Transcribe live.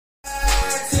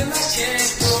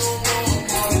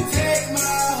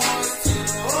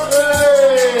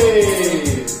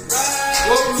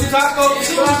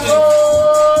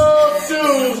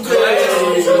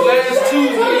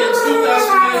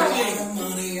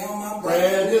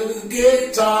brand new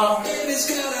guitar. It's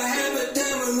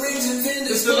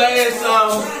the last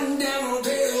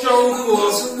show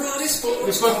for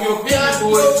the Fuck Your Opinion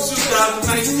Boys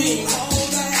 2019.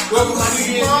 Welcome to New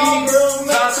Year's Eve.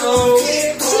 Taco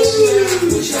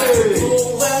Tuesday.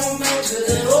 Live from the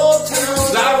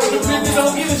Opinion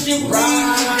don't give a shit.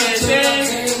 And then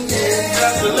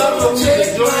that's the love of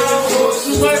music. Enjoy it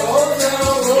too much.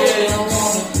 And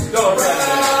go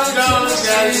ride. Down,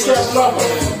 daddy.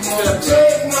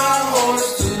 Take my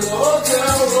horse to the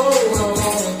hotel road.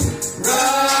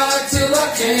 Ride till I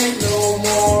can't no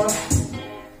more.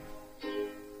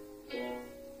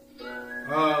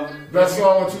 Best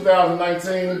song of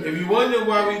 2019. If you wonder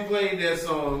why we played that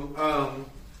song,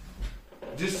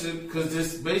 just because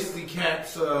this basically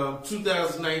caps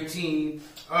 2019,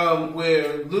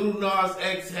 where Lil Nas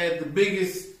X had the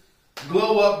biggest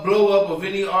blow up of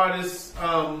any artist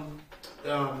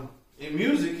in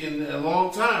music in a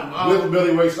long time. With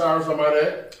Billy Ray Cyrus, something like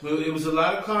that. Well, it was a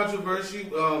lot of controversy.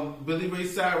 Billy Ray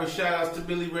Cyrus, shout outs to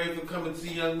Billy Ray for coming to the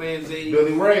young man's aid.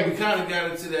 Billy Ray. We kind of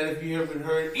got into that. If you haven't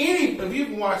heard if you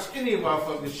haven't watched any of our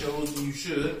fucking shows, you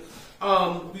should.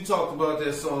 We talked about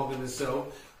that song in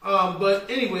itself. But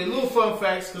anyway, little fun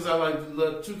facts, because I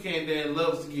love Toucan Dan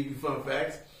loves to give you fun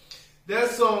facts. That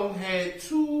song had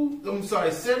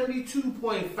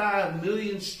 72.5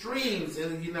 million streams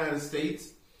in the United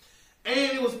States, and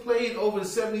it was played over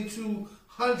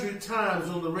 7,200 times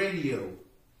on the radio,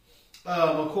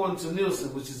 according to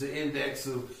Nielsen, which is the index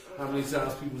of how many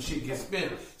times people's shit gets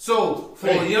spent. So for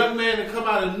a young man to come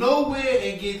out of nowhere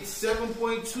and get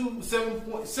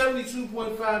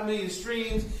 72.5 million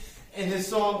streams, and his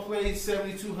song played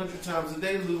 7,200 times a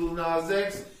day, Lil Nas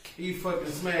X, he fucking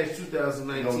smashed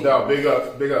 2019. No doubt.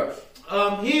 Big ups.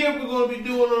 Here we're going to be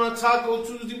doing on Taco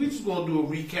Tuesday, we're just going to do a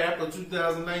recap of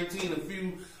 2019, a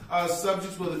few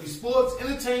subjects, whether it be sports,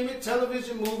 entertainment,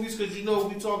 television, movies, because you know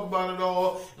we talk about it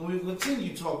all, and we will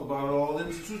continue to talk about it all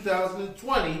into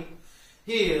 2020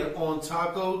 here on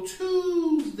Taco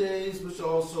Tuesdays, which are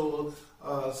also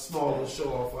a smaller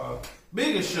show off our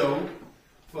bigger show,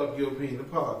 Fuck Your Opinion, the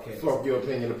podcast. Fuck Your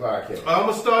Opinion, the podcast. I'm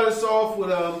going to start us off with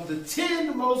the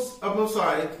 10 most, I'm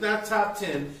sorry, not top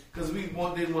 10, because we didn't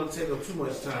want to take up too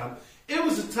much time. It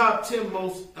was the top 10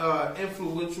 most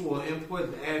influential or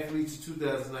important athletes of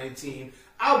 2019.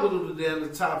 I would have done the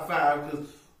top 5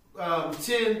 because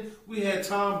 10, we had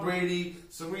Tom Brady,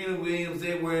 Serena Williams.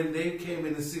 They came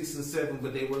in the 6 and 7,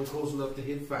 but they weren't close enough to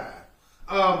hit 5.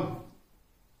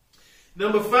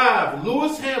 Number 5,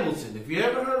 Lewis Hamilton. If you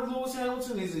ever heard of Lewis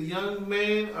Hamilton, he's a young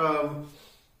man.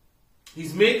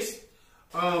 He's mixed.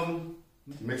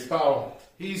 Mixed power.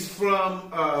 He's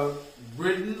from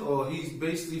Britain, or he's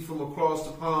basically from across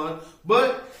the pond.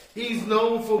 But he's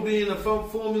known for being a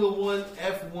Formula One,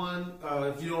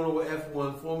 F1, if you don't know what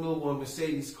F1, Formula One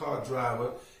Mercedes car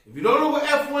driver. If you don't know what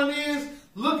F1 is,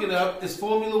 look it up. It's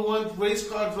Formula One race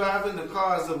car driver, and the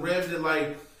cars are revved at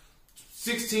like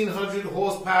 1,600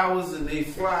 horsepower, and they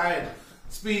fly at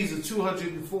speeds of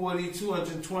 240,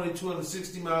 220,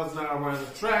 260 miles an hour around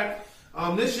the track.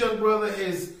 This young brother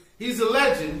he's a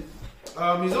legend.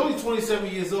 He's only 27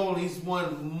 years old. He's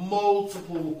won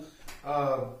multiple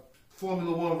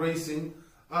Formula One racing.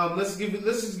 I'm gonna give you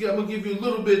a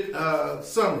little bit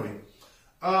summary.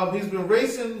 He's been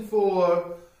racing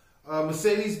for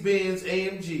Mercedes-Benz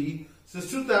AMG since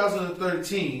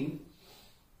 2013.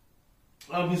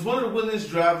 He's one of the winningest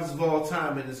drivers of all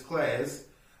time in his class.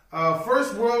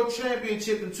 First world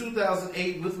championship in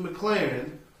 2008 with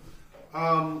McLaren.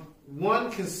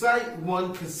 Won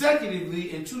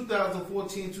consecutively in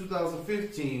 2014,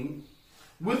 2015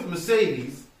 with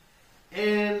Mercedes,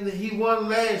 and he won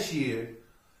last year.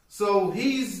 So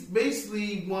he's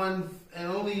basically won,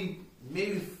 and only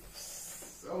maybe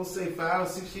I would say 5 or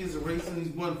 6 years of racing,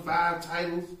 he's won 5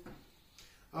 titles.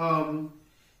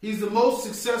 He's the most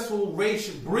successful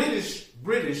British.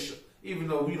 Even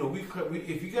though we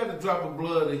if you got a drop of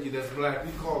blood in you that's black,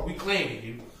 we claiming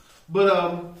you.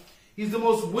 But he's the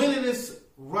most winningest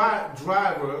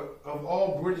driver of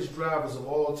all British drivers of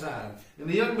all time, and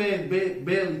the young man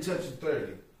barely touching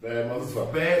 30. Bad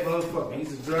motherfucker. Bad motherfucker.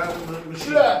 He's a driving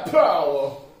machine. That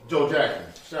power. Joe Jackson.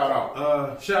 Shout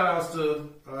out. Shout outs to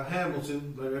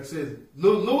Hamilton. Like I said,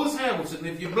 Lewis Hamilton.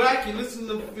 If you're black, you listen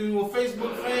to, if you're a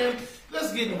Facebook fan,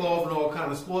 let's get involved in all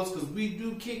kinds of sports because we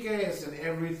do kick ass in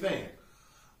everything.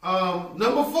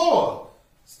 Number 4,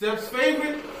 Steph's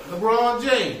favorite, LeBron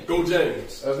James. Go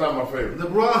James. That's not my favorite.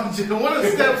 LeBron James. One of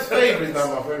Steph's favorites. That's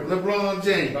not my favorite. LeBron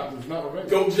James. It's not my favorite.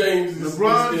 Go James.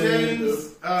 LeBron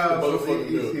James.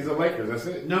 He's a Lakers. That's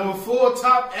it. Number 4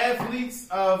 top athletes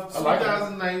of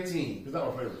 2019. He's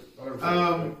not my favorite. You're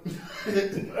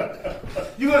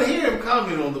gonna hear him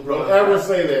comment on LeBron. Don't ever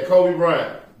say that. Kobe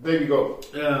Bryant. There you go.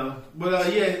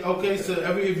 Okay. So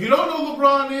if you don't know who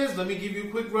LeBron is, let me give you a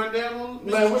quick rundown on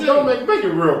Mr. Man, we J. don't make it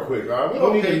real quick. All right? We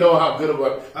don't need to know how good of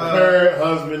a parent,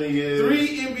 husband he is.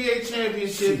 3 NBA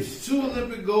championships, 2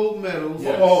 Olympic gold medals.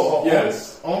 Yes.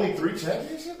 Yes. Only 3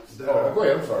 championships? Go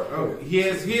ahead. I'm sorry. Go ahead. He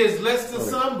has less than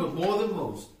some, but more than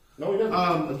most. No, he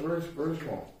doesn't. That's very, very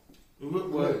small.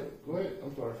 What? Go ahead.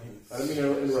 I'm sorry. I didn't mean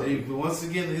to interrupt you. But once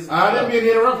again, I didn't mean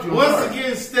to interrupt you. Once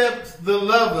again, steps the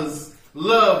lovers'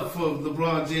 love for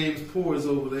LeBron James pours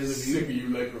over the interview. Sick of you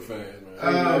Laker fans,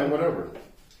 man. Whatever.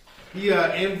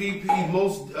 MVP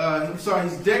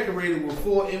he's decorated with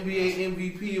 4 NBA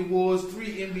MVP awards,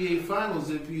 3 NBA Finals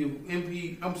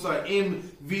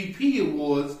MVP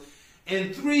awards,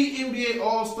 and 3 NBA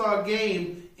All-Star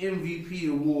Game MVP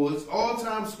awards.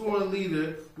 All-time scoring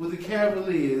leader with the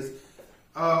Cavaliers.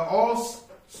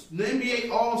 The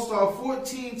NBA All-Star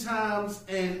 14 times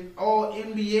and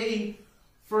All-NBA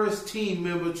First Team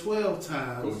member 12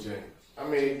 times. Coach James. I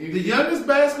mean, The youngest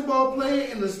basketball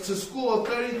player to score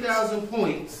 30,000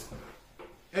 points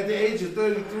at the age of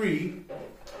 33.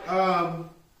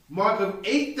 Mark of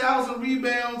 8,000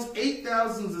 rebounds,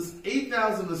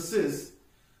 8,000 assists,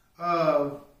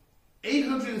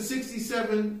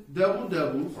 867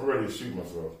 double-doubles. I'm ready to shoot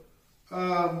myself.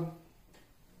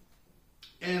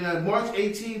 And March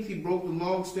 18th, he broke the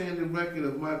long-standing record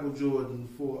of Michael Jordan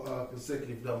for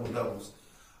consecutive double-doubles.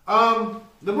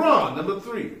 LeBron, number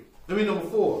 4.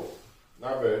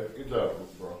 Not bad. Good job,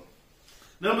 bro.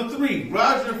 Number 3,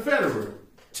 Roger Federer,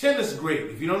 tennis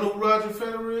great. If you don't know who Roger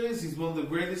Federer is, he's one of the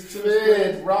greatest tennis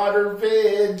players. Roger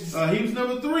Feds. He was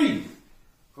number 3.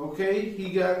 Okay,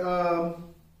 he got,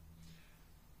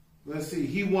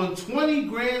 he won 20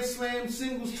 Grand Slam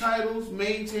singles titles,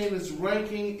 maintained his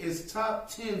ranking as top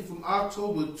 10 from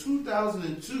October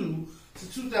 2002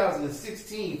 to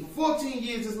 2016. For 14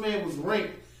 years, this man was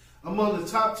ranked among the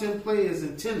top 10 players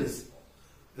in tennis.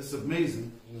 That's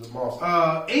amazing. He's a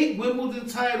monster. 8 Wimbledon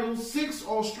titles, 6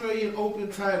 Australian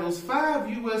Open titles, 5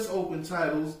 U.S. Open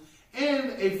titles,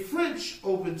 and a French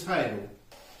Open title.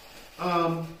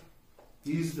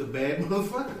 He's the bad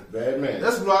motherfucker. Bad man.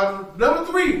 That's Roger. Number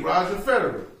 3, Roger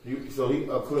Federer. So he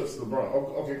eclipsed LeBron.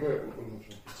 Okay, go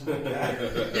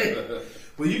ahead.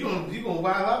 Well, you gonna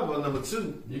wild out about number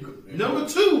 2. Number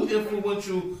 2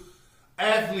 influential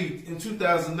athlete in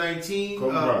 2019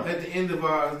 at the end of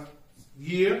our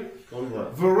year.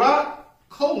 Virat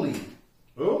Kohli.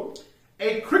 Who?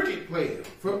 A cricket player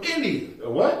from India. A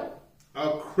what?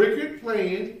 A cricket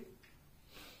player.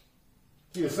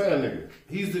 He a sand nigga.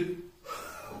 He's the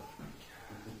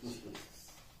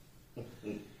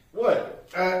What?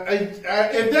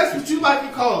 if that's what you like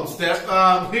to call him, Steph.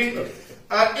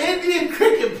 Indian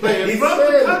cricket player from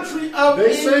the country of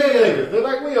They India. sand niggas. They're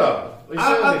like we are.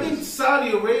 I think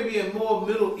Saudi Arabia and more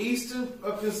Middle Eastern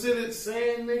are considered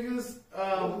sand niggas.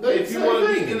 If you want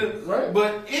to be in it, right?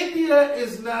 But India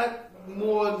is not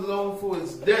more known for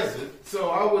its desert, so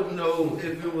I wouldn't know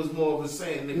if it was more of a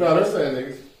sand nigga. No, they're sand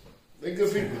niggas. They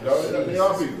good people, dog. They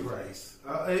are people. Christ.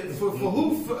 For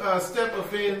who Step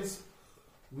offends,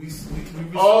 we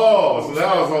So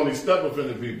that was only Step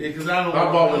offended people. because I don't. How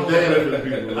about when Dan offended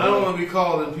people? I don't want to be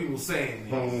calling people saying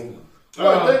niggas.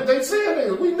 They saying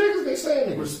niggas. We niggas, they saying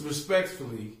niggas.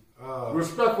 Respectfully.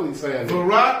 Respectfully saying niggas.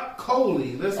 Virat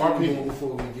Kohli. Let's move on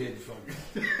before we get fucking.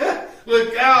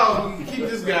 Look, Al, keep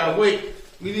this guy awake.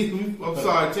 I'm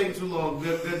sorry, it takes too long.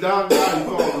 The Don guy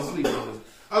falling asleep on us.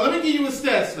 Let me give you a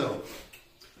stats though.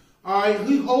 All right,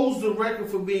 he holds the record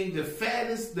for being the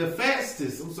fastest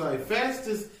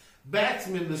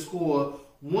batsman to score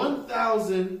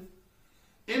 1,000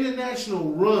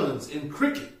 international runs in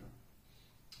cricket.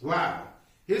 Wow.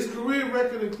 His career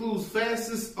record includes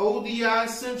fastest ODI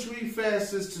century,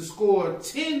 fastest to score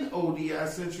 10 ODI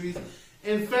centuries,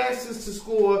 and fastest to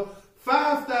score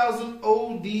 5,000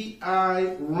 ODI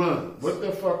runs. What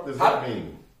the fuck does that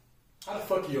mean? How the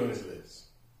fuck are you on this list?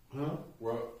 Huh?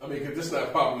 Well, I mean, because this is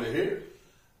not popular here.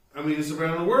 I mean, it's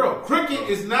around the world. Cricket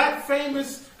is not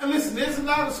famous. And listen, there's a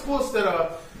lot of sports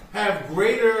that have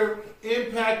greater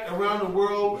impact around the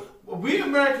world. We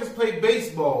Americans play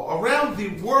baseball. Around the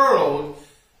world,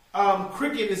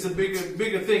 cricket is a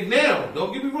bigger thing. Now,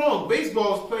 don't get me wrong.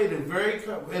 Baseball is played in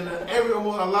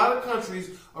a lot of countries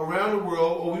around the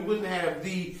world, or we wouldn't have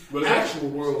the actual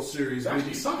World Series. It's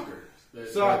actually soccer.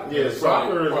 Soccer is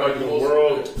like the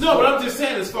world. No, but I'm just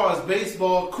saying, as far as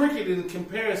baseball, cricket in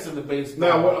comparison to baseball.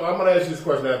 Now, I'm going to ask you this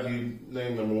question after you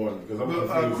name number one, because I'm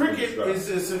confused. Cricket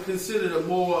is considered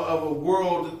more of a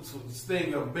world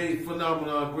thing, a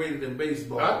phenomenon greater than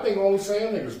baseball. I think only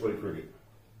sand niggas play cricket.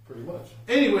 Pretty much.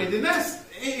 Anyway, then that's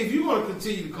if you want to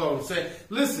continue to call them saying,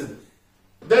 listen.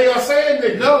 They are saying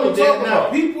niggas. No, What you talking now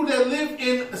about? people that live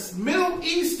in Middle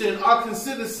Eastern are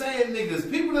considered sand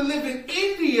niggas. People that live in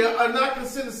India are not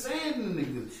considered sand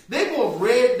niggas. They go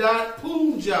red dot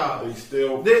Punjab. They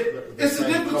still. It's a same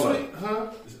difference color. between,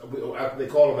 huh? They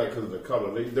call them that because of the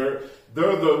color. They're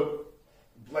the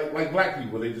like black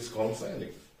people. They just call them sand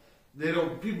niggas. They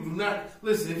don't. People do not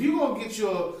listen. If you're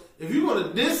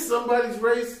gonna diss somebody's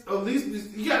race, at least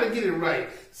you gotta get it right.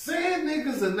 Sand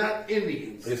niggas are not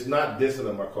Indians. It's not dissing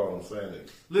them. I call them sand niggas.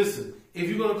 Listen, if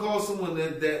you're gonna call someone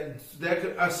that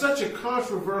could, such a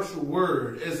controversial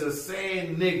word as a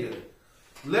sand nigga,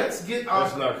 let's get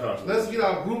That's not controversial. let's get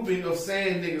our grouping of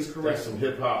sand niggas That's correct. some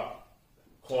hip hop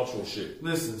cultural shit.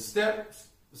 Listen, Step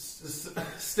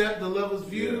the Lover's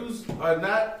views are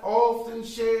not often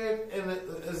shared and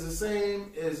as the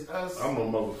same as us I'm a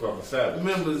motherfucking savage.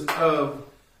 members of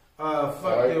Fuck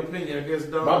Right. Their Opinion. I guess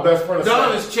Don. My best friend is Don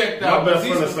saying- is checked my out. best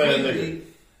because friend is saying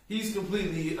He's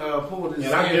completely pulled his.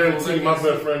 And I headphones guarantee you, my against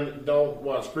best it. friend don't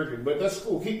watch cricket, but that's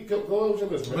cool. Go on with your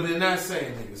list, But man. they're not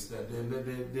saying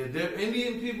niggas. They're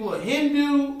Indian people.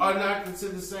 Hindu are not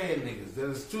considered saying niggas. That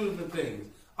is two different things.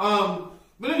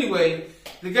 But anyway,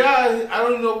 the guy, I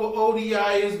don't know what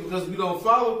ODI is because we don't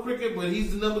follow cricket, but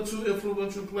he's the number 2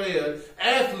 influential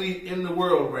athlete in the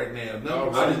world right now.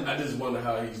 Number two. I just wonder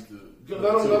how he's the.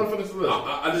 Let him finish the list.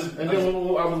 I just. And then I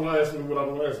was going to ask him what I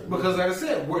was going to ask him. Because like I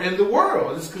said, we're in the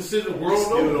world. It's considered world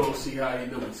still over. don't see how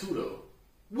he's number 2 though.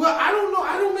 Well, I don't know.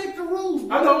 I don't make the rules.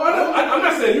 I know. I'm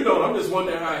not saying you don't. I'm just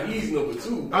wondering how he's number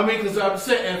 2. I mean, because I'm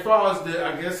saying, as far as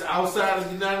I guess outside of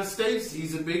the United States,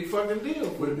 he's a big fucking deal.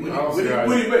 What do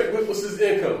you make? What's his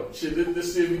income? Shit,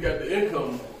 let's see if we got the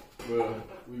income. Well,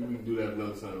 we can do that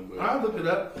another time. But I'll look it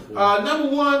up.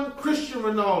 Number 1,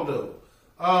 Cristiano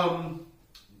Ronaldo.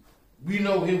 We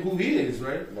know him who he is,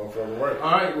 right? Motherfucking right.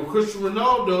 All right. Well, Cristiano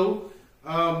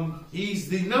Ronaldo, he's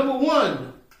the number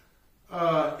 1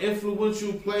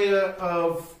 influential player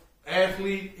of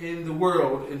athlete in the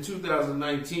world in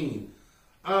 2019.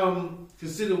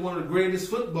 Considered one of the greatest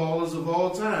footballers of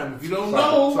all time. If you don't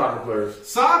know, Soccer players.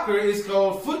 soccer is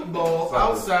called football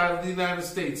outside of the United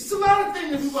States. It's a lot of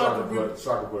things that people have to bring.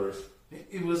 Soccer players.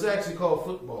 It was actually called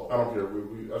football. I don't care.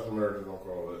 We us Americans don't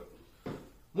call it.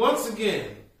 Once again,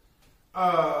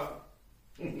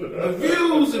 the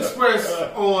views expressed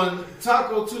on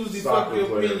Taco Tuesday, Fuck Soccer Your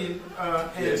player. Opinion,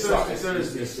 and it's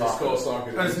Thursday. It's called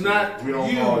soccer. It's not We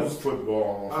don't call it used.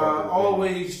 football. On fucking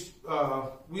Always,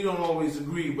 we don't always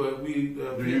agree, but we.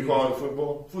 Do you call it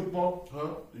football? Football? Huh?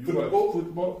 Do you call it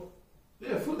football?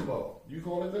 Yeah, football. You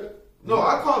call it that? No,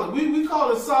 I call it. We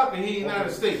call it soccer here in the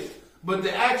United States, but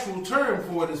the actual term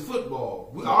for it is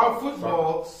football. Our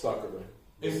football Soccer, man.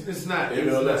 it's not.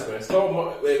 MLS, man.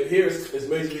 So here it's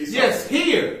Major League Soccer. Yes,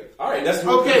 here. All right, that's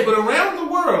what Okay, but around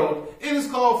the world, it is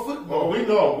called football. Well, we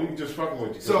know. We just fucking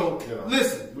with you. So, You know.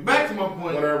 listen, back to my point.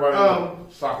 Want everybody to know.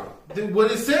 Soccer.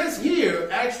 What it says here,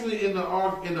 actually in the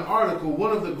article,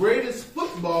 one of the greatest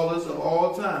footballers of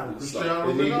all time,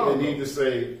 Cristiano They Ronaldo. need to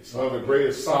say one of the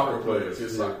greatest soccer players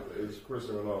Yes, is soccer.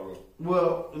 Cristiano Ronaldo.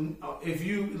 Well, if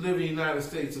you live in the United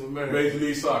States of America, Major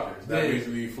League Soccer. It's not Yeah.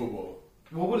 Major League Football.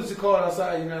 well, what is it called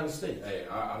outside the United States? Hey,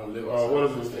 I don't live What outside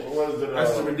is the it? States. What is it?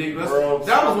 That's ridiculous. World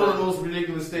That was Soccer- one of the most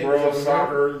ridiculous statements. World I've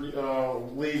ever heard. Soccer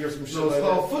League or some shit No, it's like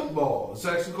called that. football. It's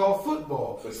actually called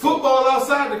football. But Football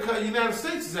outside the United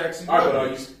States is actually. All right,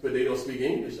 rugby. but they don't speak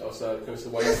English outside the country. So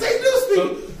why Yes, you- they do speak.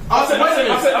 So- I'm saying,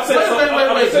 I'm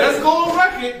saying- wait. Let's go on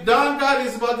record. Don Gotti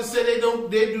is about to say they do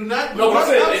not. No, I'm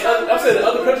saying outside I'm saying in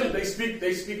other countries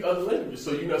they speak other languages.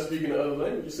 So you're not speaking the other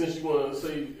languages since you want to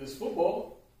say it's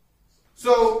football.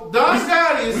 So Don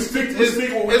Gotti we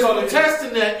speak what we is call it.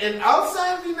 protesting that, and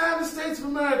outside of the United States of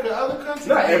America, other countries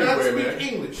Not do not everywhere, speak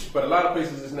man. English. But a lot of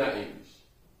places it's not English.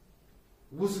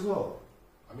 What's it called?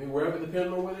 I mean, wherever,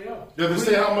 depending on where they are. Does it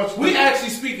say how much? We actually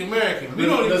speak American. We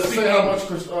don't even Does it speak say how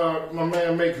English. much my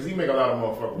man make? Because he make a lot of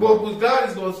motherfuckers. Well, with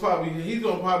Gotti's he's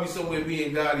going to probably somewhere be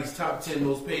in Gotti's top 10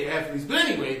 most paid athletes. But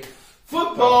anyway,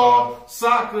 football,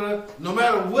 soccer, no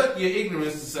matter what your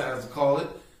ignorance decides to call it,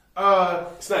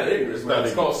 It's not ignorance, man.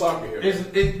 It's called soccer here.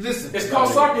 listen, It's called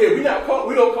soccer here. We don't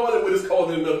call it what it's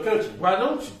called in another country. why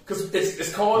don't you? Because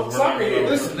it's called soccer here.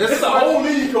 Listen, it's a whole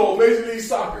league called Major League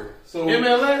Soccer. So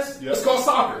MLS? it's called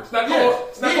soccer. It's not Yeah.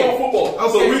 called football.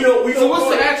 Okay. So we don't. So what's call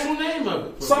the it actual name of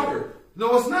it? soccer?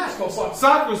 No, it's not. It's called soccer.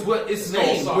 Soccer is what it's called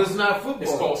named, soccer. but it's not football.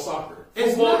 It's called soccer. It's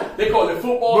Football, not. They call it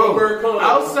football. Bro, Americana.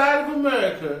 outside of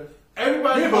America,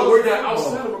 everybody Yeah, knows but we're not football.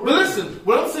 outside of America. But listen,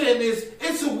 what I'm saying is,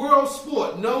 it's a world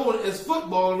sport known as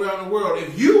football around the world.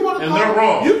 If you want to and call they're it,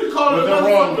 wrong. you can call it But they're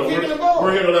another wrong, fucking though. kick in the ball.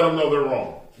 We're here to let them know they're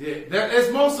wrong. Yeah,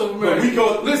 that's most of America.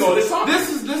 But we call it soccer.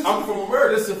 Listen. I'm from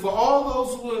America. Listen, for all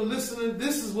those who are listening,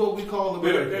 this is what we call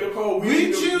America. They don't call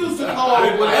we choose to call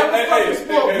it whatever fucking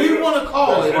sport we want to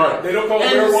call it. Right. They don't call it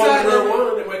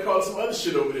marijuana. They might call it some other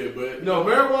shit over there. But no,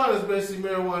 marijuana is basically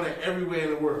marijuana everywhere in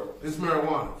the world. It's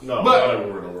marijuana. No, but, not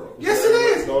everywhere in the world. Yes, it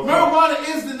is. Marijuana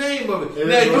is the name of it.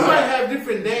 Now, you might have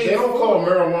different names. They don't call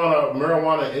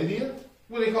marijuana India?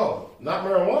 What do they call it? Not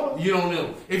marijuana? You don't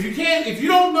know. If you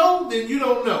don't know, then you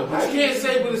don't know. But you can't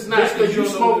say what it's not. Just because you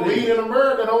don't smoke know what it weed is. in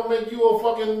America don't make you a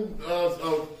fucking...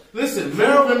 Listen,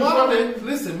 marijuana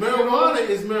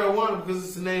is marijuana because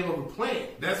it's the name of a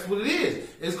plant. That's what it is.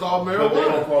 It's called marijuana. But they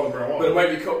don't call it marijuana. But it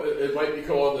might be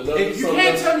called another. If you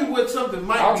can't tell me what something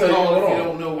might be called if you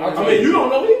don't know what I mean, you don't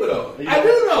know either though. I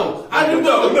do know. I do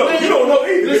know the plant. You don't know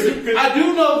either. Listen, I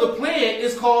do know the plant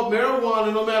is called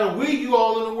marijuana no matter where you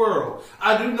all in the world.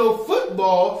 I do know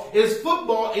football is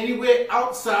football anywhere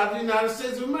outside the United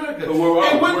States of America. But where are we?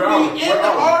 And when we in the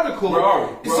article, where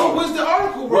are we? So where's the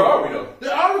article? Where are we though?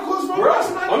 The article is from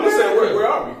I'm just saying, where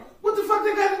are we? What the fuck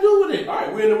they got to do with it? All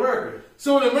right, we're in America.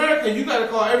 So in America, you got to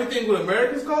call everything what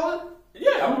Americans call it?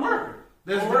 Yeah, I'm American.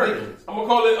 That's American. ridiculous. I'm gonna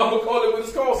call it what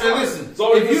it's called. And listen,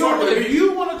 so if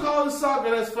you want to call it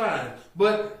soccer, that's fine.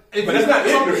 But that's not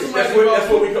ignorance. That's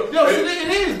what we call. No, it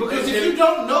is because if you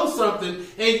don't know something,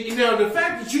 and the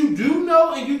fact that you do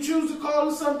know and you choose to call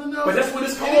it something else, but that's what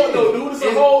it's called, though, dude.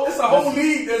 It's a whole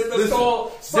league that's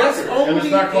called soccer. And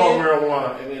it's not called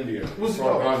marijuana in India. What's it's it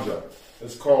called called? ganja.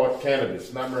 It's called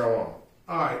cannabis, not marijuana.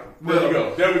 All right,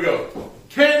 There we go.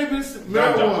 Cannabis,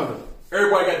 marijuana.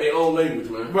 Everybody got their own language,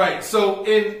 man. Right. So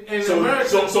in America,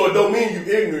 so it don't mean you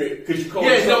ignorant because you call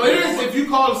it. Yeah, no, it is if you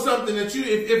call it something that you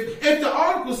if the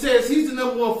article says he's the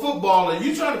number one footballer, and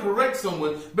you trying to correct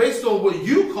someone based on what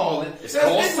you call it. It's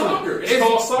called soccer. It's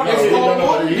called soccer. It's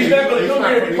called He's not going to come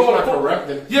here and call it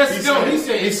correcting. Yes, he's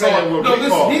saying it's called. No,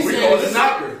 listen, he's saying it's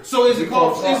not. So is it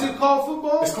called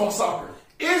football? It's called soccer.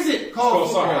 Is it called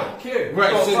football? Soccer. I don't care.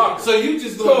 Right. So you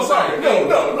just go soccer.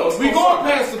 No. We going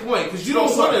past the point because you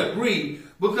don't want to agree.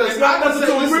 Because it's not nothing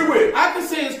to agree with. I can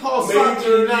say it's called soccer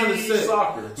in the United States.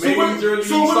 Soccer. So what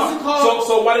is it called?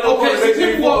 So why did they call it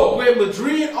football? Where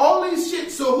Madrid, all these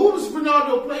shit. So who does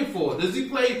Ronaldo play for? Does he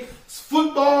play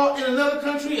football in another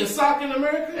country and soccer in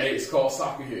America? Hey, it's called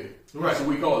soccer here. Right. That's what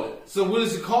we call it. So what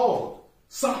is it called?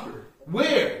 Soccer.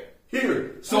 Where?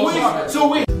 Here. So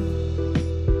where?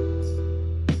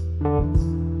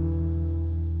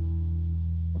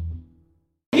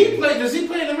 Does he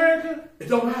play in America? It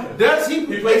don't matter. He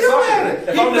plays soccer.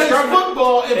 He plays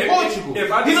football in Portugal.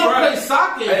 He don't play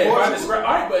soccer in Portugal. All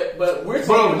right, but we're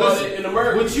talking about it in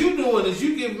America. What you doing is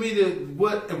you give me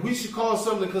what we should call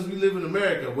something because we live in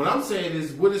America. What I'm saying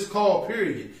is what it's called.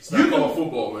 Period. It's not called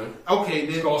football, man. Okay,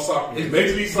 then it's called soccer. It's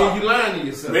Major League Soccer. You lying to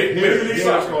yourself. Major League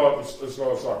Soccer. It's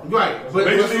called soccer. Right, but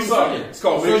Major League Soccer. It's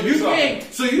called Major League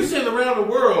Soccer. So you saying around the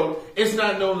world it's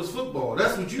not known as football?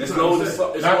 That's what you trying to say.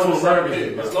 It's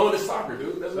known as soccer,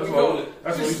 dude. That's what we call it.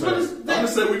 That's what we say. I'm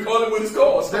just saying we call it what it's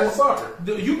called. It's called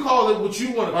soccer. You call it what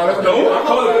you want to call it. No, I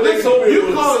call it what they told me.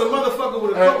 You call it a motherfucker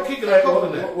with a kicking a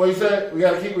coconut. What you said? We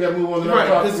gotta move on.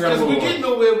 Right, because we get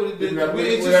nowhere with it. We gotta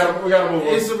move on.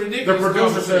 It's a ridiculous. The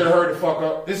producer said hurry the fuck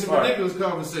up. It's a ridiculous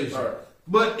conversation. Right.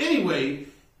 But anyway,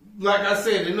 like I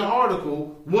said in the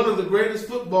article, one of the greatest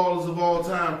footballers of all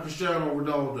time, Cristiano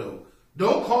Ronaldo.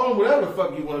 Don't call him whatever the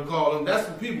fuck you want to call him. That's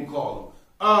what people call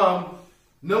him.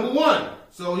 Number one.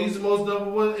 So he's the most number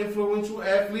one influential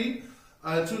athlete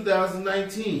in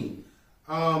 2019.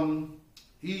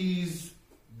 He's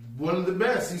one of the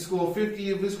best. He scored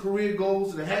 50 of his career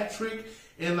goals and a hat trick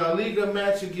in La Liga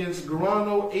match against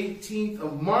Girona, 18th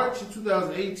of March in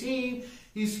 2018.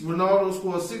 Ronaldo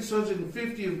scored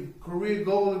 650 of career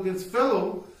goal against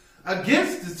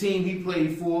the team he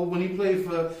played for when he played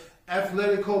for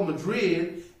Atletico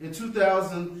Madrid in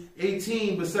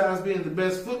 2018. Besides being the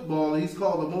best footballer, he's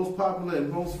called the most popular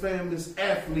and most famous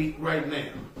athlete right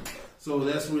now. So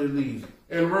that's where it leaves.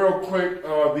 And real quick,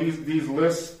 these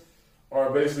lists are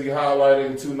basically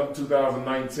highlighting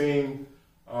 2019.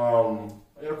 And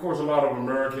of course, a lot of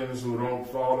Americans who don't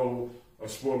follow a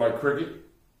sport like cricket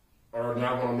are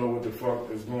not going to know what the fuck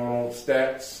is going on,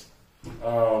 stats,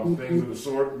 things of the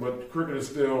sort. But cricket is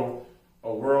still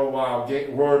a worldwide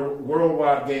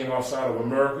game outside of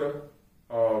America.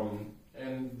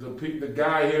 And the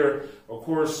guy here, of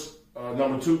course, the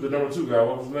number two guy,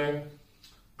 what was his name?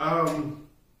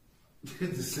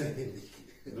 The same.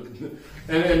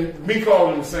 and me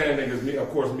calling him the same thing is me, of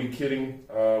course, me kidding.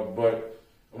 But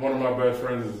one of my best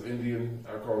friends is Indian.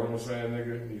 I call him a sand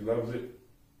nigga. He loves it.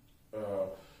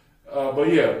 But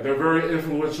yeah, they're very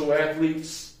influential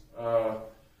athletes.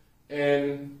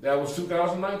 And that was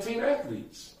 2019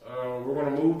 athletes. We're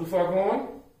going to move the fuck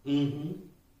on. Mm-hmm.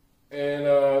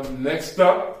 And next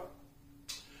up,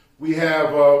 we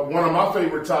have one of my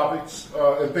favorite topics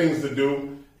and things to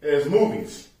do is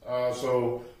movies.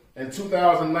 So in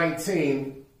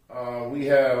 2019, we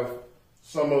have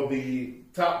some of the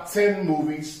top 10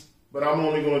 movies, but I'm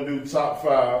only going to do top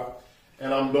 5.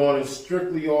 And I'm doing it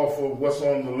strictly off of what's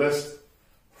on the list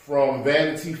from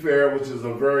Vanity Fair, which is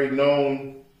a very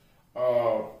known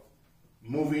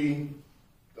movie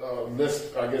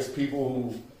list. I guess people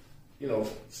who,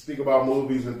 speak about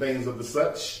movies and things of the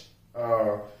such.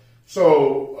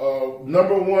 So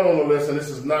number one on the list, and this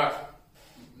is not,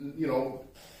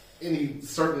 any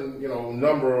certain,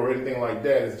 number or anything like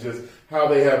that. It's just how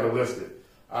they have it listed.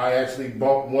 I actually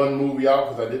bumped one movie out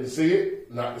because I didn't see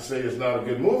it. Not to say it's not a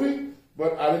good movie,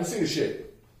 but I didn't see the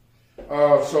shit.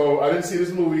 So I didn't see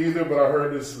this movie either, but I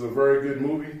heard this is a very good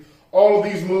movie. All of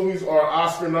these movies are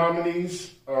Oscar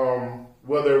nominees,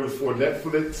 whether it was for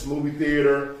Netflix, movie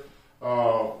theater,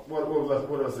 what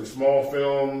was it? Small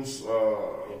films,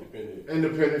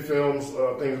 independent films,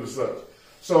 things of such.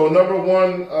 So number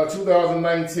one,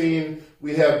 2019,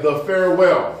 we have The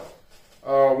Farewell,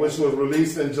 which was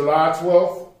released in July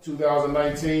 12th,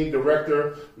 2019.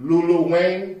 Director Lulu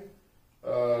Wang,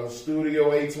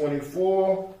 Studio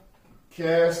A24.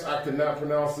 Cast, I cannot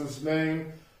pronounce this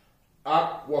name.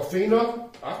 Aquafina.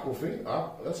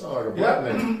 That sounds like a black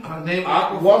name. Her name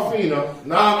Aquafina.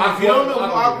 If you don't know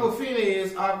who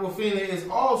Aquafina is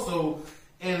also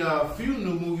in a few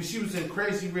new movies. She was in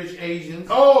Crazy Rich Asians.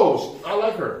 Oh, I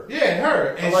like her. Yeah,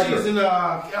 her. And like she's her. in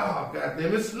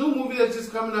goddamn, it's a new movie that's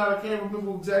just coming out. I can't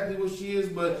remember exactly what she is,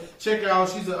 but check her out.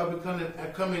 She's an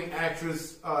up-and-coming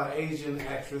actress, Asian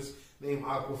actress named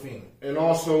Aquafina. And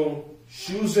also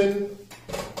Shuzhen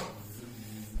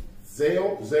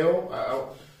Zhao.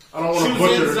 I don't want to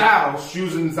butcher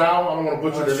Shuzhen Zhao. I don't want to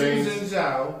butcher their names. Shuzhen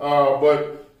Zhao.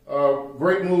 But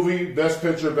great movie. Best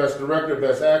picture, best director,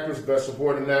 best actress, best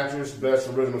supporting actress, best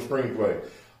original screenplay.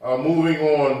 Moving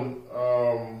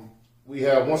on, we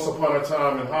have Once Upon a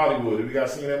Time in Hollywood. Have you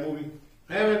guys seen that movie?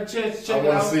 I haven't had a chance to check it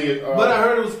out. I want to see it. But I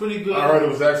heard it was pretty good. I heard it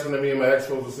was excellent. Me and my ex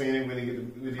supposed to see it. We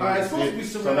didn't get to it's supposed to be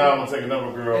so some. now I'm gonna take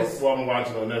another girl. Well, I'm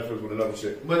watching on Netflix with another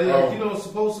chick. But it's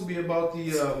supposed to be about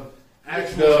the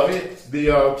actual event.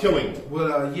 The killing.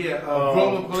 With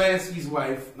Roman Polanski's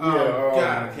wife. God,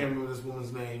 I can't remember this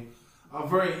woman's name. A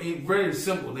very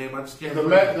simple name. I just can't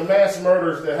remember. The mass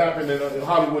murders that happened in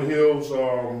Hollywood Hills.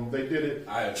 They did it.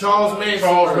 Charles Manson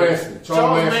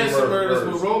murders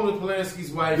with Roman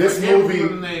Polanski's wife.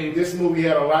 This movie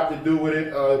had a lot to do with it.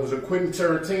 It was a Quentin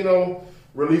Tarantino,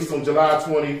 released on July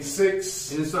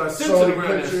 26th. And it's Sony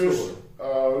Pictures.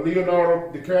 Leonardo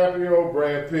DiCaprio,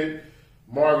 Brad Pitt,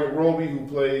 Margaret Robbie, who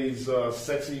plays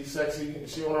sexy.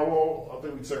 Is she on our wall? I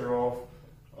think we took her off.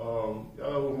 Y'all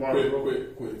know who Margaret Robbie?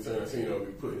 Quentin Tarantino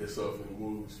be putting himself in the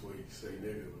movies where he say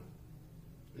nigga.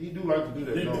 He do like to do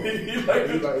that. He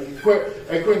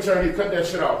Quentin Tarantino, cut that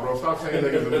shit out, bro. Stop saying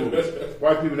niggas in the movies.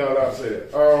 White people not allowed to say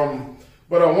that.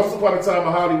 But Once Upon a Time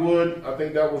in Hollywood, I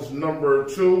think that was number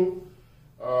 2.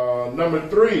 Number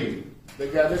 3, they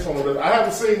got this on the list. I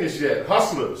haven't seen this yet.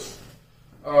 Hustlers.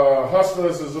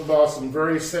 Hustlers is about some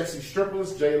very sexy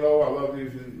strippers. J-Lo, I love you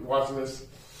if you're watching this.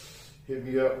 Hit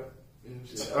me up.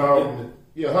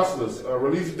 Hustlers.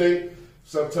 Release date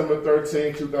September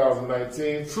 13,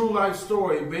 2019. True life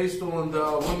story based on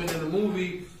the women in the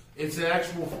movie. It's an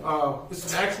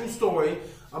actual story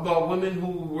about women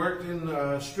who worked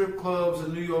in strip clubs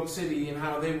in New York City and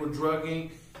how they were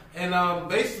drugging and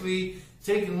basically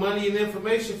taking money and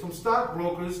information from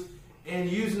stockbrokers and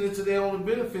using it to their own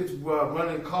benefits,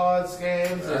 running card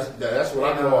scams. That's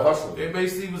what I call hustling. They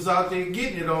basically was out there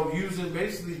getting it off using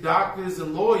basically doctors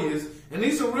and lawyers. And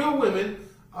these are real women.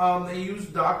 They use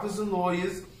doctors and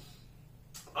lawyers,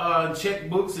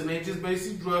 checkbooks, and they just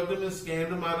basically drugged them and scammed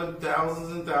them out of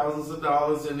thousands and thousands of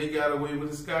dollars, and they got away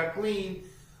with it scot-free,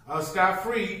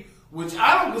 which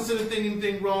I don't consider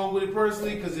anything wrong with it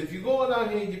personally, because if you're going out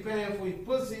here and you're paying for your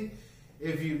pussy,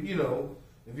 if you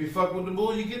fuck with the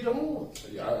bull, you get the horn.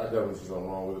 Yeah, I definitely see something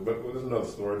wrong with it, but there's another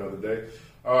story another day.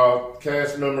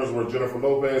 Cast members were Jennifer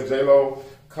Lopez, J-Lo,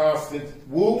 Constance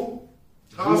Wu,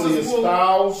 Julia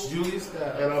Stiles,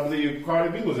 and I believe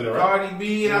Cardi B was in it, right? Cardi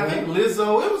B, and I think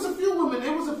Lizzo. It was a few women.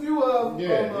 It was a few.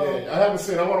 I haven't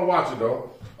seen it. I want to watch it,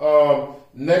 though.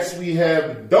 Next, we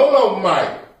have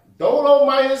Dolomite.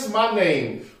 Dolomite is my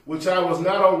name, which I was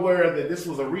not aware that this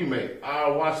was a remake. I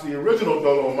watched the original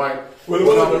Dolomite. Well,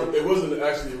 it wasn't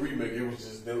actually a remake. It was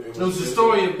just it was the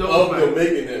story of Dolomite. Of them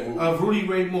making that movie. Of Rudy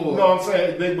Ray Moore. No, I'm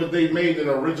saying they made an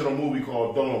original movie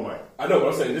called Dolomite. I know, but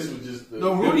I'm saying this was just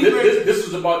Rudy this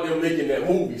was about them making that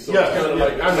movie. So Yeah, it's kind of yeah,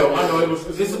 like I know.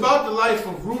 It's about the life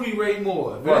of Rudy Ray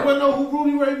Moore. If Right. anyone know who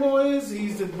Rudy Ray Moore is,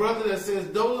 he's the brother that says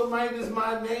Dolomite is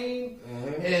my name,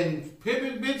 and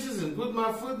pimping bitches and put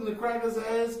my foot in the cracker's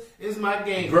ass is my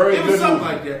game. Very it was good something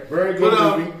movie. like that. Very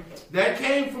good movie. That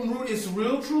came from Rudy. It's a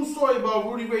real true story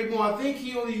about Rudy Ray Moore. I think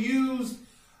he only used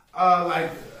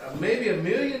maybe $1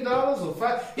 million or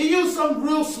 $5. He used some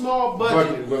real small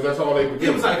budget. But that's all they would It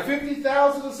give. was like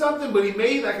 $50,000 or something, but he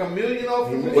made like $1 million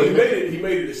off of it. Well, he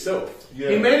made it himself. Yeah.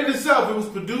 He made it himself. It was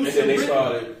And produced then and they written.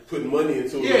 started putting money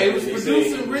into it. Yeah, it was and they produced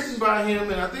said and written by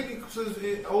him, and I think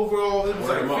overall it was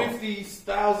Word like of mouth.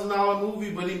 $50,000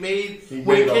 movie, but he made He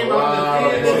when made it came a out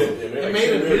lot in of the money. theaters, Yeah, it man,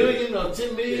 made like $1 $10 million or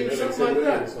 $10 million, Yeah, something like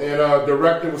that. so. And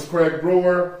director was Craig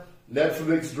Brewer.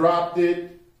 Netflix dropped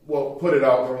it. Well, put it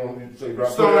out. I don't want you to say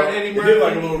drop. Starring Put it out. Eddie They did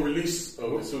like a Murphy. little release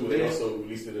of it too. They also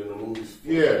released it in the movies.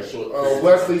 for Yeah. a short period.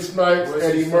 Wesley Snipes, Wesley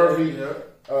Eddie Snipes, Murphy,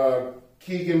 yeah.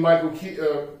 Keegan Michael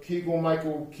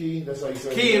Key. That's how you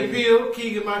say Key it. and Peele,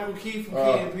 Keegan Michael Key from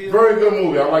Key and Peele. Very good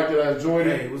movie. I liked it. I enjoyed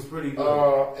Hey, it. it was pretty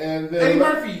good. And then Eddie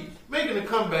Murphy making a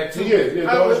comeback too. He is, yeah,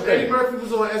 that was Eddie great. Murphy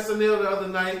was on SNL the other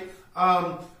night.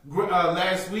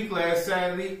 Last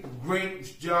Saturday.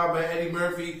 Great job by Eddie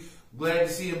Murphy. Glad to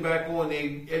see him back on.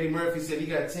 Eddie Murphy said he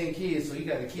got 10 kids, so he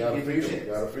got to keep Gotta getting feed him. chance.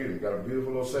 Gotta feed him. Got a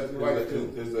beautiful little sexy wife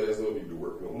too. His ass don't need to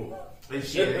work no more. And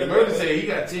shit, Eddie Murphy said he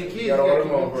got 10 kids. He Got all got them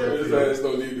to on, keep bro. getting His chance. ass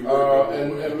don't need to work no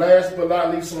more. And last but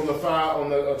not least, on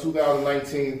the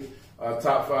 2019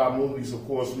 top 5 movies, of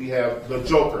course, we have The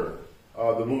Joker.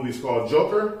 The movie's called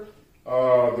Joker.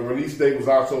 The release date was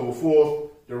October 4th.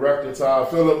 Director Todd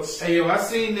Phillips. Hey yo, I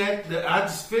seen that. I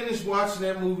just finished watching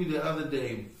that movie the other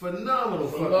day. Phenomenal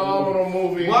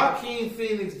movie. Joaquin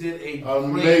Phoenix did a great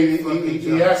Amazing. fucking He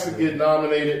job. has to get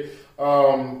nominated.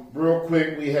 Real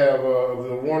quick, we have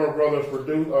the Warner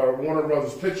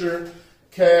Brothers picture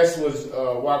cast was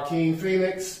Joaquin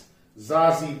Phoenix,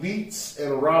 Zazie Beetz,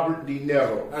 and Robert De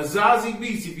Niro. Zazie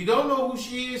Beetz. If you don't know who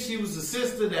she is, she was the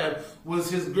sister that was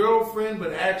his girlfriend,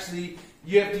 but actually,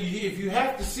 if you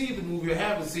have to see the movie or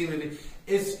haven't seen it,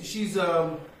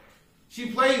 she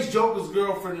plays Joker's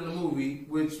girlfriend in the movie,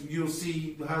 which you'll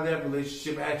see how that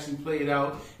relationship actually played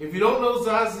out. If you don't know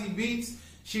Zazie Beetz,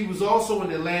 she was also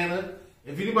in Atlanta.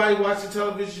 If anybody watched the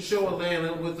television show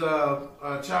Atlanta with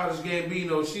Childish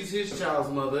Gambino, she's his child's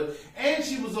mother, and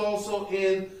she was also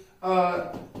in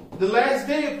The Last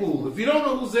Deadpool. If you don't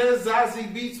know who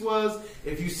Zazie Beetz was,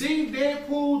 if you seen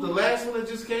Deadpool, the last one that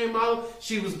just came out,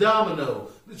 she was Domino,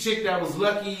 the chick that was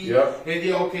lucky. Yep. And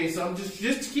yeah, okay, so I'm just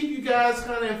to keep you guys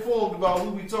kind of informed about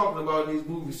who we talking about in these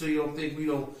movies, so you don't think we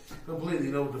don't completely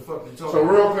know what the fuck we talking So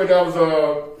about. real quick, that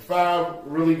was 5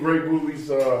 really great movies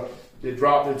that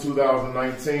dropped in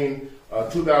 2019.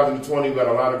 2020, we got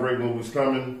a lot of great movies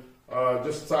coming.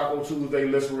 Just Taco Tuesday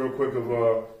list real quick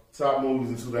of top movies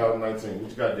in 2019. What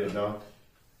you got there, Don?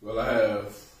 Well, I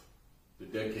have the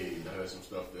decade. I have some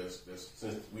stuff that's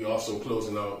since we also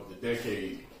closing out the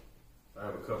decade. I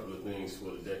have a couple of things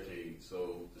for the decade.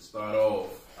 So to start off,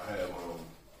 I have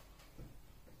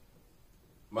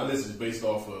my list is based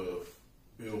off of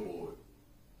Billboard,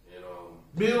 and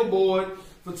Billboard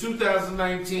for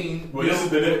 2019. well,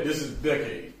 this is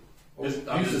decade. These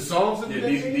are songs of the Yeah,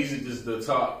 decade? these are just the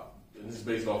top. And this is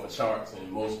based off of charts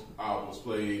and most albums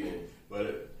played.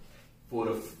 But for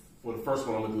the first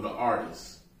one, I'm gonna do the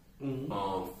artists.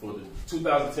 For the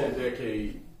 2010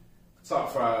 decade,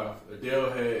 top 5,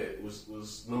 Adele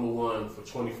was number 1 for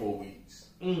 24 weeks.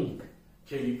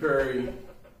 Katy Perry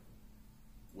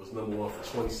was number 1 for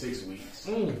 26 weeks.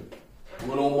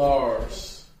 Bruno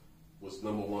Mars was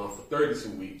number 1 for 32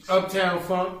 weeks. Uptown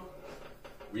Funk.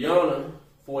 Rihanna,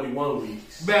 41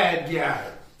 weeks. Bad Guy.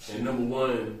 And number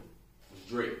 1 was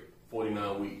Drake,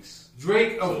 49 weeks.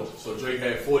 Drake. So Drake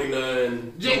had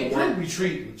 49. Drake be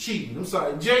cheating. I'm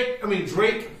sorry.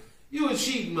 Drake, you a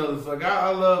cheating motherfucker. I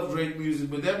love Drake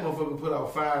music, but that motherfucker put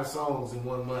out 5 songs in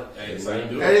 1 month. Hey, same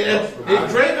dude.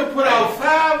 If Drake could put out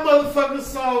 5 motherfucking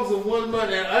songs in 1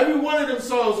 month, and every one of them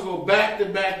songs will go back to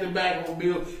back to back on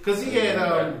Bill, because he had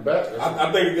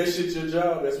I think if that shit's your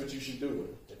job, that's what you should do.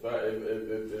 No, I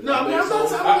mean, I'm not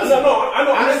talking I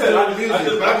know.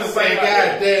 I'm just saying,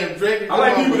 goddamn, Drake. I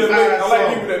like people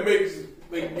that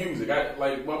make music.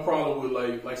 I my problem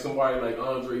with like somebody like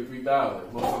Andre 3000.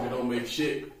 Motherfucker don't make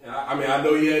shit. And I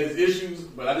know he had his issues,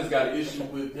 but I just got an issue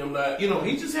with him not.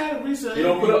 He just had a recent. He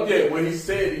don't put up when he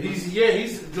said he said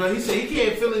he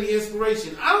can't feel any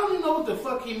inspiration. I don't even know what the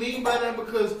fuck he mean by that,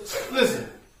 because listen,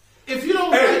 if you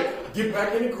don't get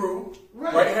back in the groove,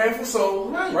 Right. write half a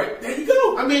song, Right. right there you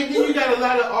go. I mean, then you got a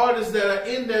lot of artists that are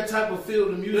in that type of field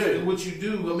of music Yeah. and what you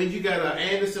do. I mean, you got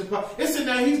Anderson Paak. Listen,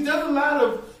 now he's done a lot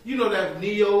of, that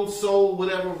neo soul,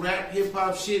 whatever, rap, hip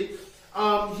hop shit.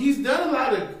 He's done a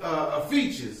lot of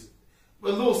features. A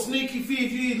little sneaky feat.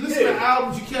 If you listen to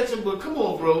albums, you catch them. But come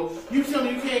on, bro. You tell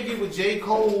me you can't get with J.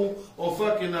 Cole or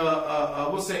fucking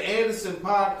Anderson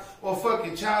Paak or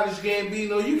fucking Childish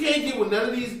Gambino. You can't get with none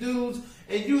of these dudes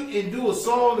and do a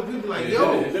song that people like,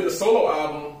 yo. And then the solo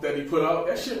album that he put out,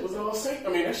 that shit was all sick. I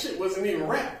mean, that shit wasn't even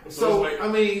rap. So, it's like,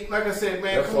 I mean, like I said,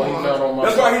 man, That's come why he's not on. on my.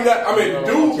 that's why he not. I mean, He's not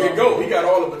dude on my can song. go. He got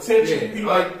all the potential. Yeah. He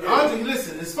like Andre,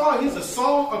 listen, as far as he's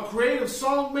a creative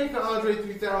song maker, Andre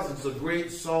 3000 is a great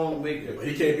song maker. But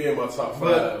he can't be in my top 5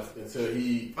 But, until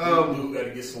he got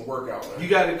to get some work out, man. You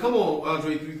got to come on,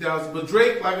 Andre 3000. But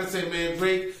Drake, like I said, man,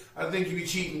 Drake, I think you be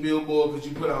cheating Billboard because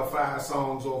you put out 5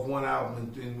 songs off one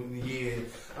album in a year.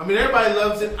 I mean, everybody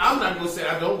loves it. I'm not gonna say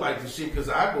I don't like the shit because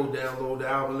I go download the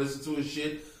album, listen to his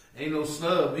shit. Ain't no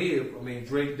snub here. I mean,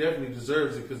 Drake definitely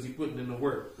deserves it because he putting in the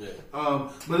work. Yeah.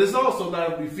 But it's also a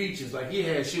lot of be features. Like he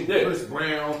had shit with Chris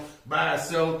Brown by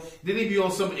himself. Then he be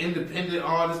on some independent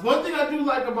artist. One thing I do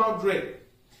like about Drake,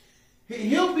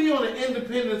 he'll be on an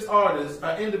independent artist.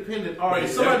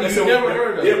 Somebody you never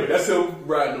heard of. Yeah, but that's him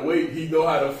riding the wave. He know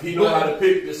how to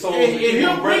pick the songs. And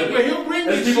he'll bring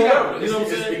this shit out. You know what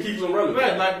I'm saying? It keeps him relevant.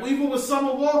 Right, like even with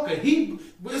Summer Walker,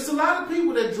 it's a lot of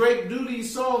people that Drake do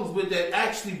these songs with that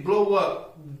actually blow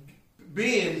up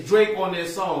being Drake on their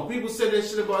song. People said that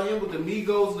shit about him with the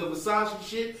Migos and the Versace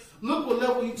shit. Look what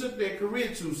level he took their career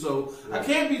to. So I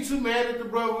can't be too mad at the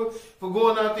brother for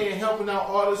going out there and helping out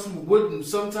artists who wouldn't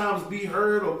sometimes be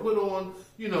heard or put on,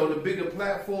 the bigger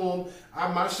platform.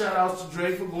 My shout outs to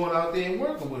Drake for going out there and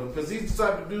working with him because he's the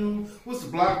type of dude. What's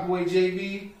the Block Boy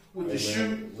JV with the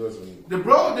shoot? Listen, The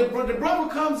brother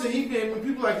comes and when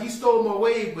people like he stole my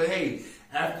wave, but hey.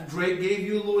 After Drake gave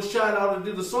you a little shout out and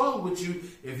did a song with you,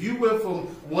 if you went from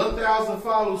 1,000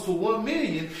 followers to 1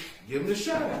 million, give him a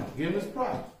shout out, give him his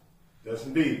props. that's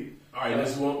indeed. All right,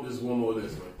 there's one more of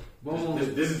this, man. One more.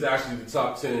 This is actually the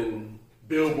top 10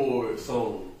 Billboard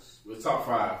songs, the top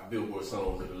 5 Billboard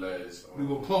songs of the last. We're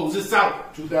going to close this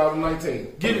out.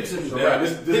 2019. Give it to me. Now,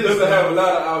 this doesn't have a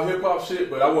lot of our hip hop shit,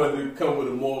 but I wanted to come with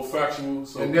a more factual.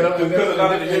 So And then I'm hip-hop-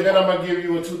 gonna give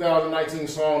you a 2019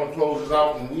 song to close us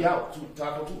out, and we out.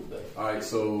 Taco Tuesday. All right,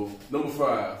 so number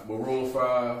 5, Maroon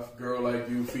 5, "Girl Like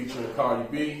You" featuring Cardi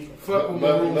B. Fuck with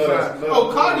Love- Maroon love- 5.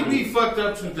 love- Cardi B fucked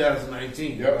up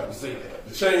 2019. Yep. I'm about to say that.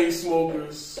 The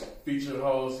Chainsmokers featuring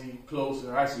Halsey,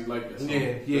 "Closer." I actually like that song.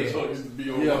 Yeah. That song used to be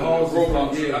on Yeah, Halsey,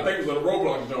 Roblox. yeah. I think it was on the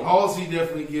Roblox joint. Halsey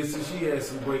definitely gets it. She had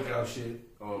some breakout shit.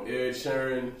 Ed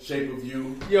Sheeran, "Shape of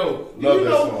You." Yo, Love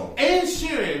that song. Ed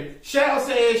Sheeran, shout out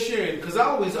to Ed Sheeran, because I'm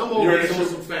heard always that on shit?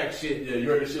 some fact shit. Yeah, you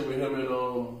heard the shit with him and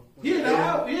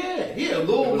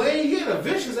Lil Wayne, he had a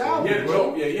vicious album, he had a bro.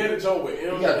 joke. Yeah, he had a joke with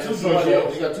him. He got and two somebody joints.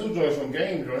 else. He got 2 joints from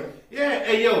Game Joint. Yeah,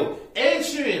 hey yo, Ed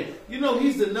Sheeran,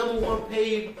 he's the #1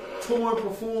 paid touring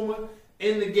performer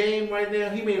in the game right now.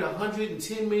 He made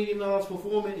 $110 million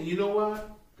performing, and you know why?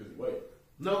 Wait.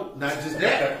 No, not just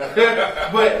that.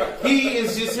 But he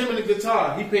is just him and the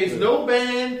guitar. He pays no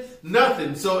band,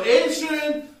 nothing. So Ed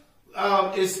Sheeran,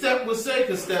 as Step would say,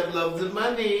 because Step loves the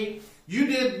money. You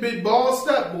did Big Ball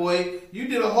Step Boy. You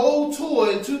did a whole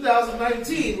tour in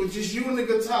 2019 with just you and the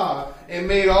guitar and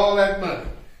made all that money.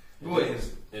 Go ahead.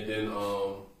 And then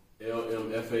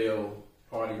LMFAO,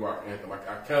 "Party Rock Anthem." I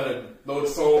kind of know the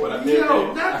song, but I can't.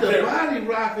 Yo, not the body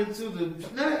rocking to the,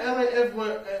 not LAF,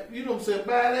 you know what I'm saying,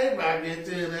 body rocking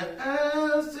to the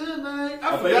house tonight.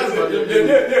 I forgot about that.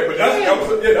 Yeah, but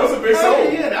that was a big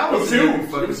song. Yeah, that was huge.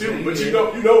 fucking It was huge. But big. you know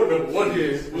what number 1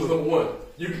 is. It was number 1.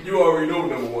 You already know what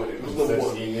number 1 is. It was number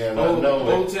 1. Yeah, I know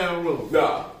it. Old Town Road.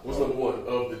 Nah, what's number 1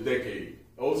 of the decade?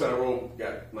 Old Town Road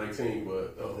got 19,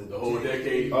 but the whole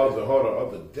decade. Of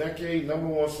the decade,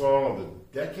 #1 song of the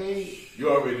decade. You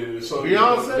already the song.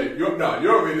 Beyonce? You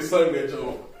already sung that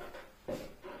joke.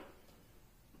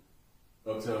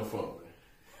 Uptown Funk.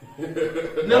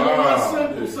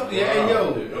 #1 simple. Yeah, hey,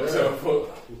 yo. Uptown Funk.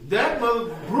 That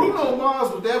Bruno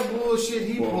Mars with that bullshit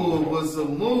he pulled was a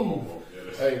move.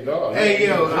 Hey, dog. Hey,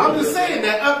 yo, I'm just saying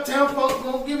that Uptown Funk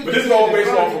gonna give it. But to this is all you.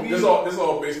 based off. Cardi B. This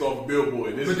all based off of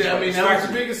Billboard. This But is that- I mean, it's that was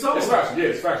factual. the biggest song. It's factual. Yeah,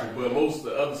 it's factual. But most of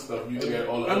the other stuff you look at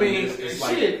all the I other mean, lists, it's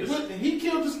like shit. He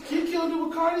killed it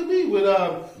with Cardi B with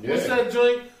what's that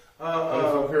joint?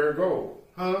 24 Karat Gold.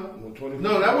 Huh? 24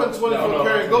 No, that wasn't 24 No,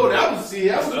 karat gold. That was That's the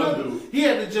another other dude. He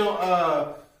had the joint.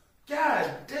 God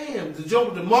damn, the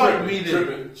joint with the Martin beat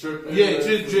in. Tripping. Yeah,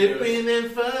 just dripping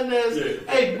and finesse.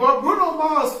 Yeah. Hey, Bruno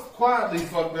Mars quietly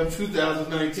fucked up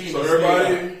 2019. So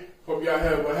everybody, Hope y'all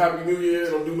have a happy New Year.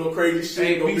 Don't do no crazy shit.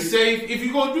 Hey, Don't be safe. If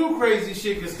you gonna do crazy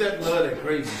shit, cause Steph love that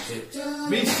crazy shit.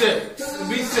 Be safe.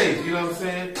 Be safe. You know what I'm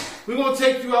saying? We're gonna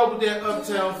take you out with that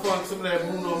Uptown Funk, some of that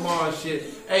Bruno Mars shit.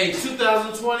 Hey,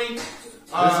 2020. This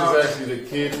is actually the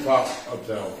Kid Pop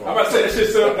Uptown Funk. I'm about to say that shit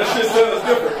sounds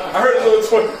different. I heard a little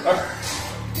twist.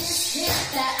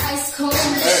 That ice cold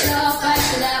Michelle fight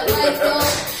for that white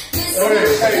gold.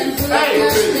 Hey,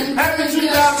 happy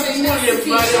 2020,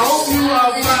 everybody. I hope you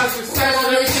find success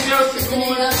and everything else you're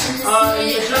doing in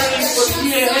your journey for the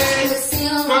year ahead.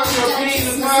 Fuck your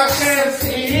opinion, the podcast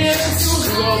in here.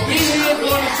 We're going to be here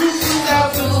going to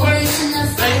 2020.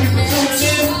 Thank you for tuning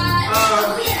in.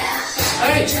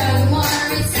 Hey,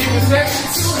 keep it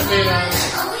sexy.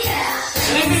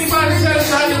 And if anybody says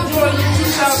how you enjoy your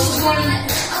 2020,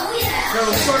 tell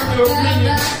us fuck your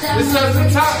opinion. This is the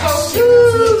taco.